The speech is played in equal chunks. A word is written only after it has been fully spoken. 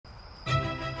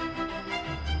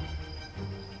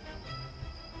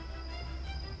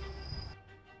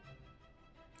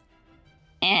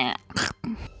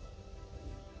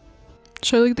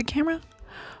Should I look at the camera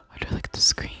or do I look at the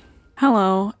screen?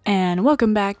 Hello and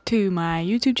welcome back to my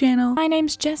YouTube channel. My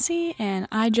name's Jessie and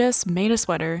I just made a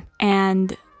sweater,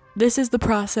 and this is the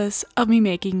process of me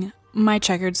making my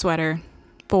checkered sweater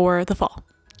for the fall.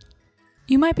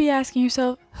 You might be asking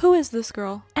yourself, who is this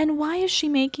girl and why is she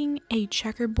making a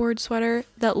checkerboard sweater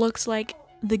that looks like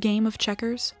the game of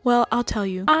checkers? Well, I'll tell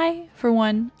you. I, for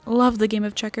one, love the game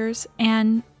of checkers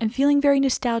and am feeling very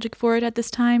nostalgic for it at this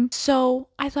time, so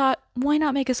I thought, why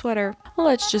not make a sweater? Well,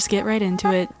 let's just get right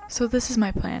into it. So this is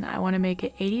my plan. I want to make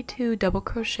it 82 double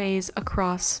crochets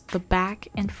across the back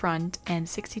and front and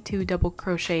 62 double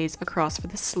crochets across for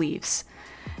the sleeves.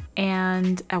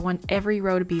 And I want every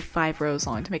row to be 5 rows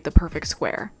long to make the perfect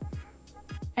square.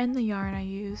 And the yarn I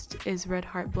used is Red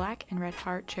Heart Black and Red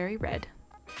Heart Cherry Red.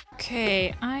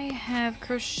 Okay, I have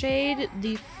crocheted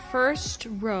the first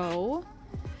row.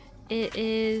 It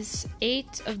is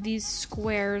 8 of these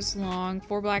squares long,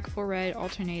 4 black, 4 red,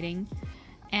 alternating.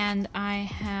 And I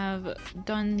have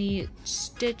done the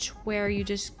stitch where you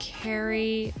just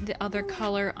carry the other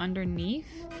color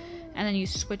underneath and then you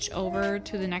switch over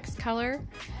to the next color.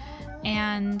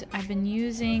 And I've been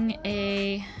using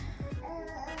a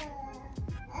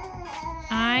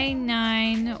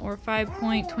I-9 or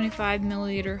 5.25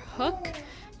 millimeter hook,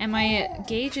 and my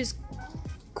gauge is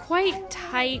quite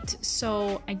tight,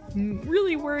 so I'm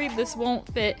really worried this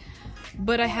won't fit,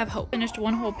 but I have finished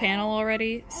one whole panel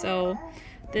already, so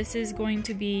this is going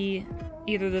to be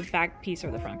either the back piece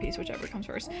or the front piece, whichever comes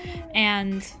first.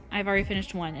 And I've already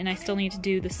finished one, and I still need to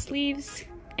do the sleeves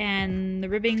and the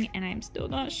ribbing, and I'm still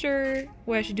not sure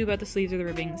what I should do about the sleeves or the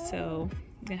ribbing, so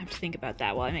I'm gonna have to think about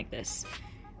that while I make this.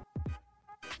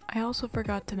 I also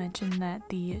forgot to mention that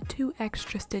the 2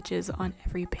 extra stitches on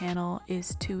every panel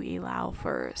is to allow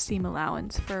for seam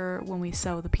allowance for when we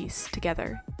sew the piece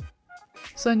together.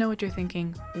 So I know what you're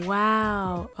thinking.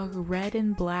 Wow, a red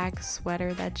and black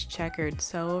sweater that's checkered,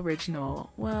 so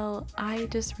original. Well, I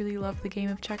just really love the game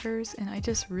of checkers and I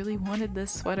just really wanted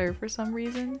this sweater for some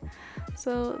reason.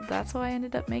 So that's why I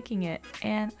ended up making it,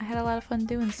 and I had a lot of fun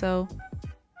doing so.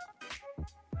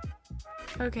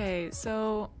 Okay,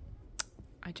 so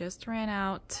I just ran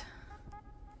out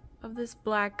of this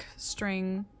black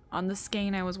string on the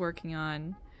skein I was working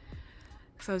on.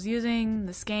 So I was using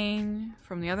the skein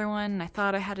from the other one and I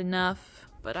thought I had enough,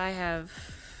 but I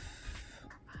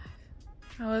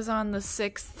was on the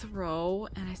 6th row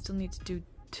and I still need to do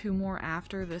 2 more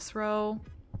after this row.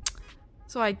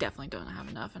 So I definitely don't have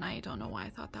enough, and I don't know why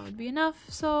I thought that would be enough,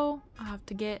 so I'll have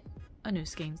to get a new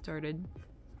skein started.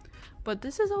 But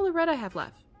this is all the red I have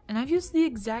left. And I've used the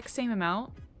exact same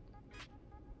amount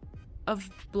of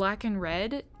black and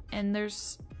red, and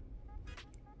there's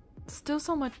still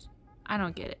so much. I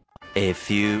don't get it. A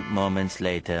few moments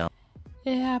later.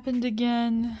 It happened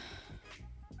again.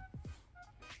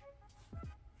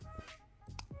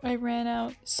 I ran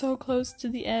out so close to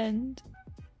the end.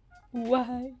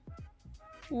 Why?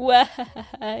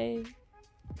 Why?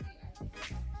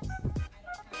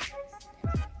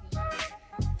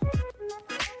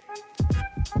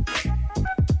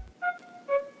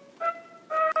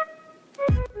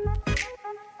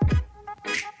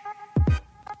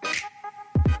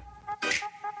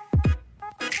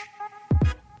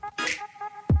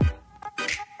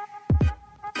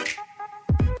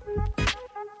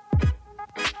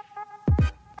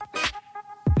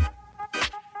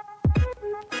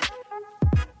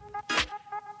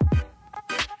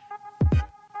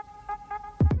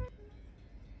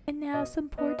 And now some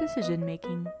poor decision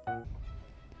making.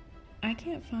 I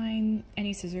can't find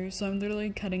any scissors, so I'm literally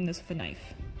cutting this with a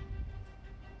knife.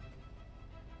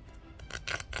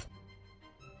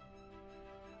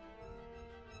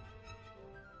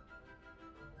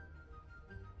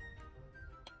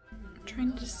 I'm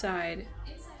trying to decide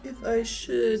if I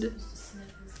should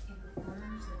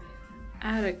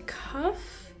add a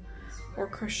cuff or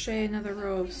crochet another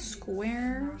row of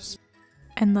squares.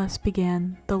 And thus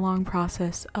began the long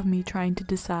process of me trying to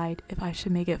decide if I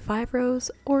should make it 5 rows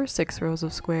or 6 rows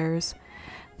of squares.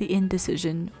 The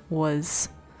indecision was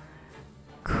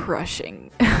crushing.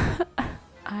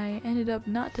 I ended up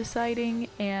not deciding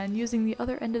and using the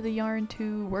other end of the yarn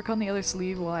to work on the other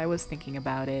sleeve while I was thinking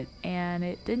about it, and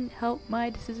it didn't help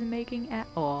my decision making at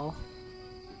all.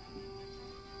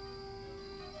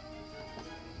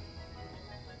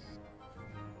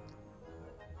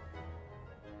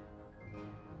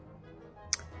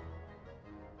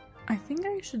 I think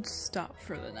I should stop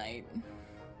for the night.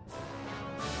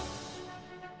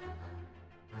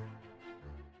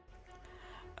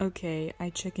 Okay, I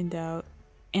chickened out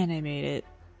and I made it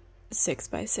 6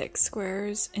 by 6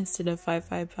 squares instead of 5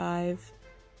 by 5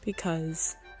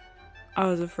 because I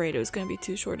was afraid it was going to be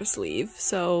too short a sleeve,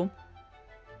 so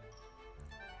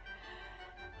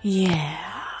yeah.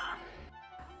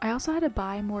 I also had to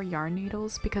buy more yarn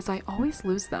needles because I always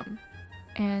lose them,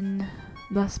 and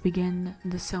thus begin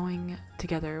the sewing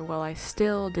together while I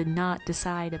still did not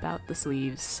decide about the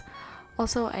sleeves.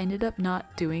 Also, I ended up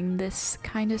not doing this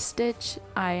kind of stitch.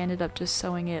 I ended up just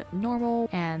sewing it normal,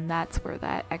 and that's where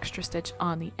that extra stitch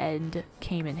on the end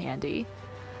came in handy.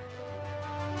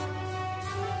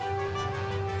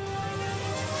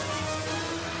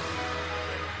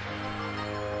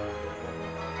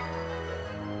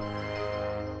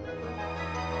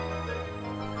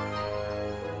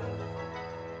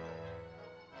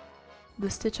 The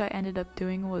stitch I ended up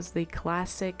doing was the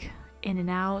classic in and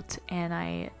out, and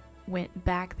I went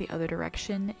back the other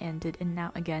direction and did in and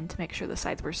out again to make sure the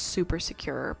sides were super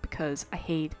secure, because I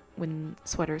hate when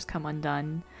sweaters come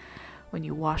undone when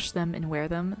you wash them and wear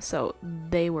them, so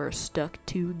they were stuck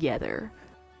together.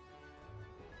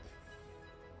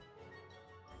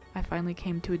 I finally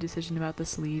came to a decision about the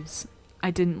sleeves.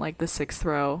 I didn't like the 6th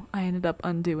row. I ended up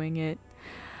undoing it.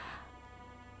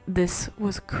 This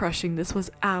was crushing. This was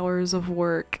hours of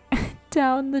work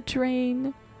down the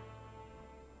drain.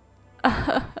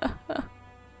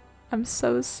 I'm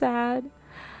so sad.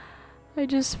 I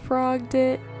just frogged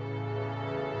it.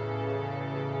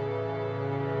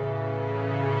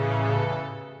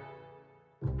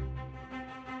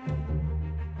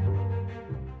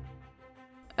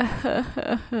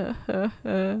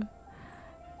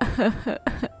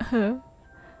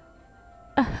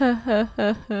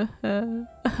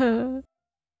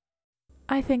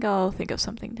 I think I'll think of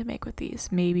something to make with these.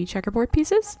 Maybe checkerboard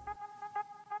pieces?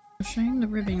 I'm showing the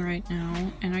ribbing right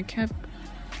now, and I kept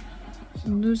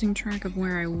losing track of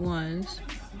where I was.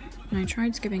 And I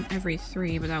tried skipping every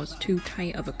 3, but that was too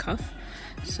tight of a cuff.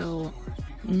 So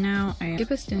now I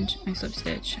skip a stitch, I slip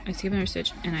stitch, I skip another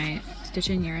stitch, and I stitch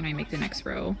in here and I make the next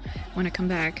row. When I come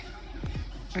back,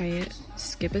 I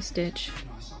skip a stitch,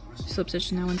 slip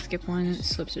stitch in that one, skip one,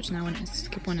 slip stitch in that one, and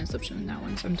skip one and slip stitch in that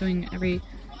one. So I'm doing every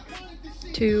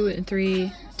 2 and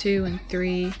 3, 2 and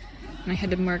 3, and I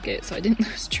had to mark it so I didn't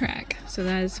lose track. So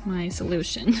that is my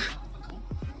solution.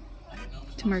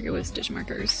 To mark it with stitch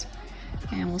markers.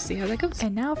 And we'll see how that goes.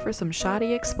 And now for some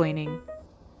shoddy explaining.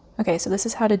 Okay, so this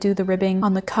is how to do the ribbing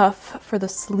on the cuff for the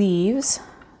sleeves.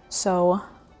 So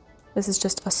this is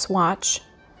just a swatch.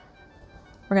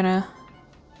 We're gonna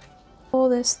pull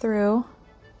this through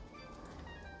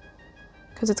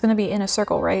because it's gonna be in a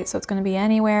circle, right? So it's gonna be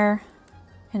anywhere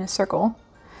in a circle.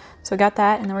 So I got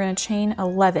that, and then we're gonna chain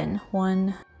 11.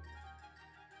 1,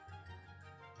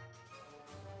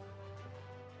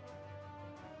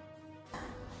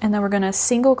 and then we're gonna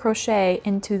single crochet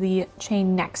into the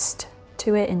chain next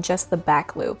to it in just the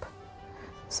back loop.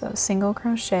 So single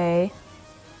crochet, and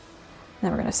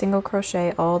then we're gonna single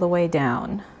crochet all the way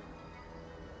down.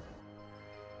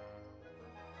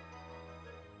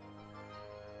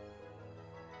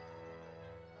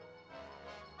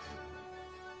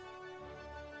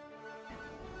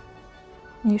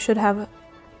 You should have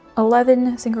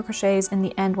 11 single crochets, and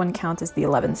the end one counts as the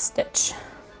 11th stitch.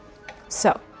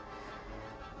 So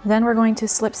then we're going to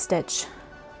slip stitch.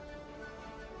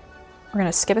 We're going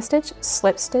to skip a stitch,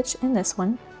 slip stitch in this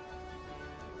one,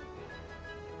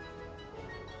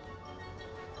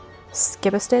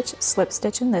 skip a stitch, slip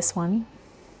stitch in this one.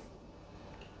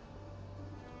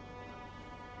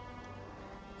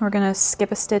 We're going to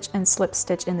skip a stitch and slip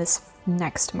stitch in this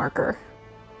next marker,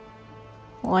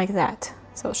 like that.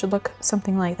 So it should look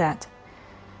something like that.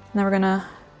 And then we're going to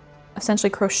essentially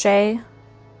crochet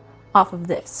off of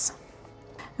this.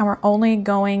 And we're only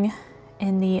going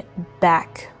in the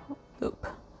back loop.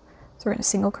 So we're going to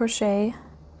single crochet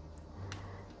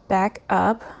back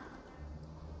up.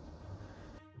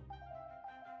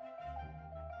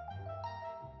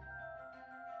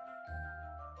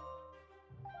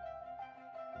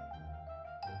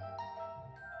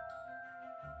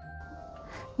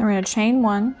 Then we're going to chain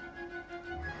 1,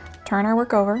 turn our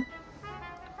work over, and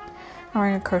we're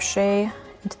going to crochet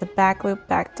into the back loop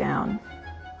back down.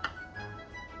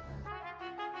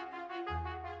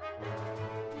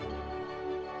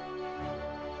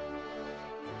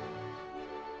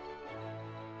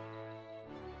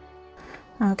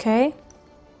 Okay,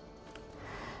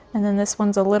 and then this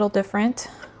one's a little different.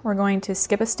 We're going to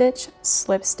skip a stitch,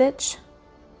 slip stitch,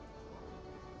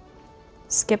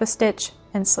 skip a stitch,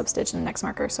 and slip stitch in the next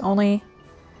marker. So only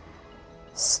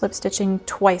slip stitching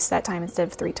twice that time instead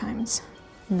of 3 times.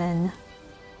 And then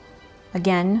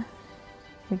again,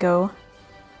 we go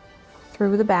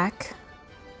through the back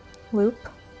loop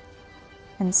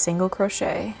and single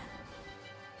crochet.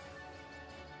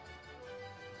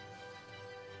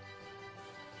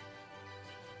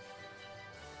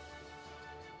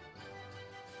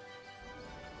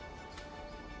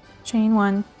 chain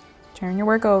 1, turn your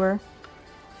work over,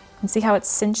 and see how it's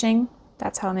cinching?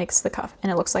 That's how it makes the cuff,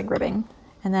 and it looks like ribbing.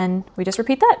 And then we just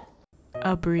repeat that.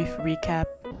 A brief recap.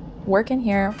 Work in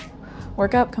here,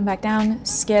 work up, come back down,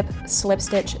 skip, slip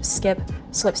stitch, skip,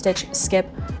 slip stitch, skip,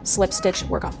 slip stitch,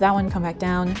 work off that one, come back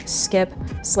down, skip,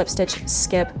 slip stitch,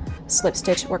 skip, slip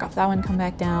stitch, work off that one, come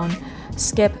back down,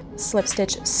 skip, slip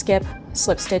stitch, skip,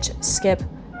 slip stitch, skip,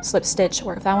 slip stitch,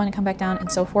 work off that one and come back down,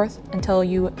 and so forth until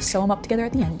you sew them up together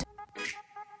at the end.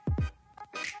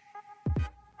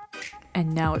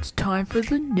 And now it's time for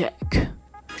the neck.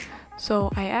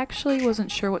 So I actually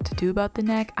wasn't sure what to do about the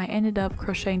neck. I ended up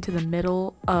crocheting to the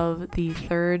middle of the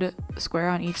third square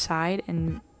on each side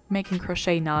and making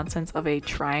crochet nonsense of a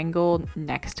triangle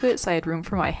next to it so I had room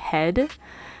for my head.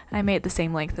 I made it the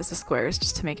same length as the squares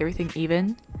just to make everything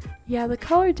even. Yeah, the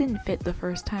color didn't fit the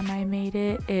first time I made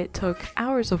it. It took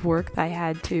hours of work that I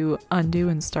had to undo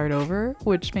and start over,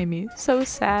 which made me so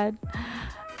sad.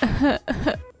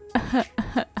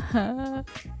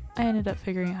 I ended up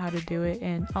figuring out how to do it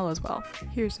and all is well.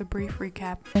 Here's a brief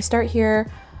recap. I start here,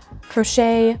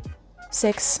 crochet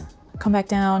 6, come back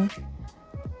down,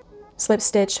 slip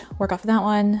stitch, work off of that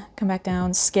one, come back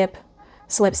down, skip,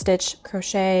 slip stitch,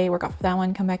 crochet, work off of that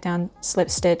one, come back down, slip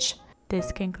stitch.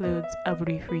 This concludes a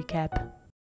brief recap.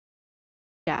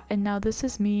 Yeah, and now this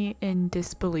is me in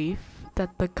disbelief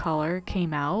that the color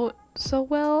came out so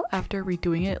well after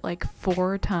redoing it like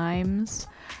 4 times.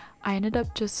 I ended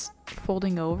up just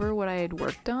folding over what I had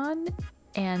worked on,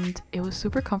 and it was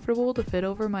super comfortable to fit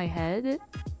over my head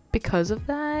because of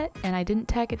that, and I didn't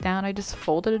tack it down, I just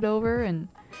folded it over and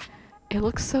it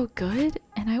looks so good,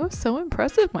 and I was so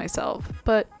impressed with myself.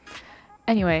 But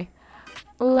anyway,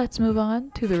 let's move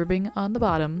on to the ribbing on the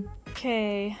bottom.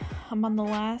 Okay, I'm on the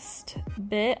last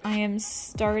bit. I am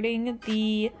starting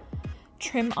the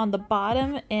trim on the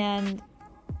bottom, and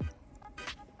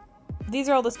these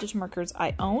are all the stitch markers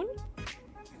I own,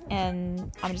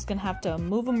 and I'm just gonna have to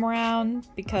move them around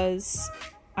because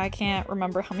I can't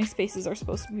remember how many spaces are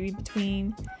supposed to be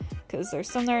between, because there's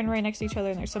some that are right next to each other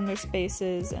and there's some there's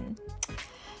spaces, and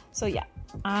so yeah,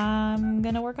 I'm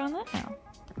gonna work on that now.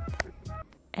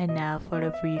 And now for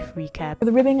a brief recap. For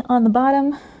the ribbing on the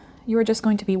bottom, you are just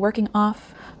going to be working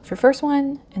off your first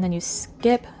one, and then you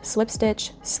skip, slip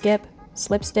stitch, skip,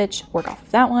 slip stitch, work off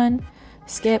of that one,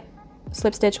 skip,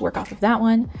 slip stitch, work off of that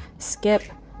one, skip,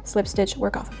 slip stitch,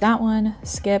 work off of that one,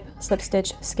 skip, slip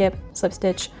stitch, skip, slip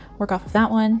stitch, work off of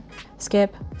that one,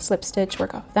 skip, slip stitch,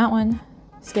 work off of that one,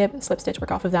 skip, slip stitch,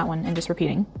 work off of that one, and just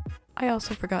repeating. I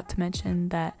also forgot to mention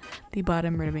that the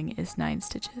bottom ribbing is 9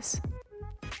 stitches.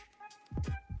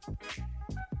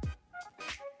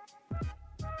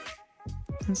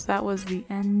 Since that was the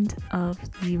end of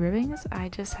the ribbings, I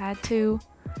just had to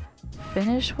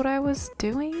finish what I was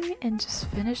doing and just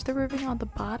finish the ribbing on the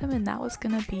bottom, and that was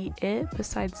gonna be it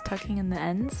besides tucking in the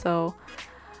ends. So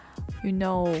you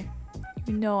know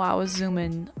I was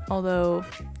zooming, although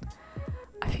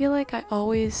I feel like I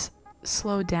always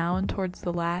slow down towards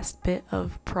the last bit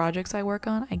of projects I work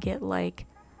on. I get like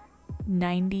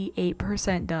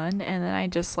 98% done and then I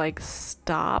just like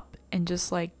stop and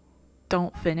just like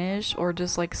don't finish or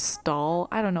just like stall.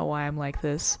 I don't know why I'm like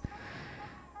this.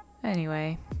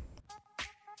 Anyway.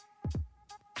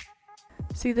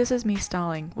 See, this is me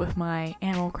stalling with my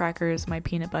animal crackers, my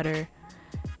peanut butter,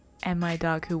 and my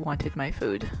dog who wanted my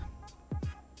food.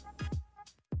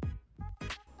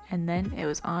 And then it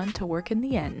was on to work in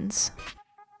the ends.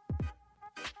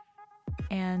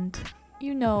 And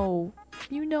you know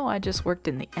I just worked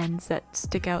in the ends that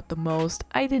stick out the most.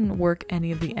 I didn't work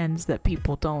any of the ends that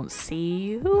people don't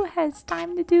see. Who has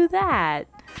time to do that?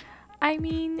 I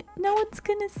mean, no one's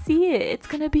gonna see it. It's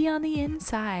gonna be on the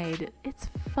inside. It's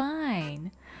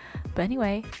fine. But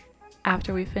anyway,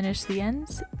 after we finish the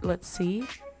ends, let's see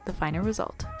the final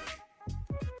result.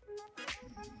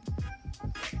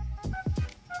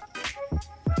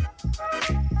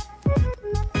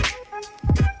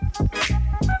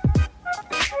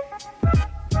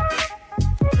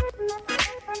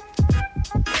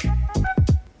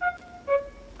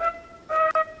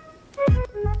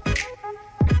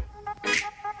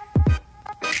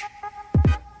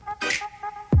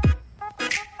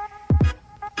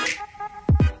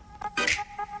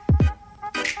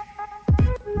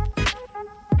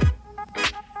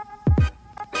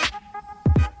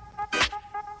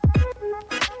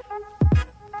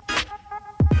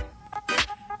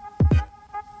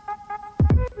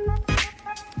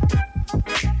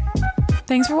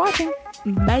 Thanks for watching.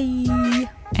 Bye.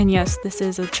 And yes, this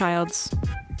is a child's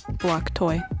block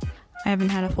toy. I haven't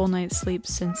had a full night's sleep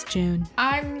since June.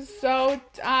 I'm so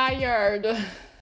tired.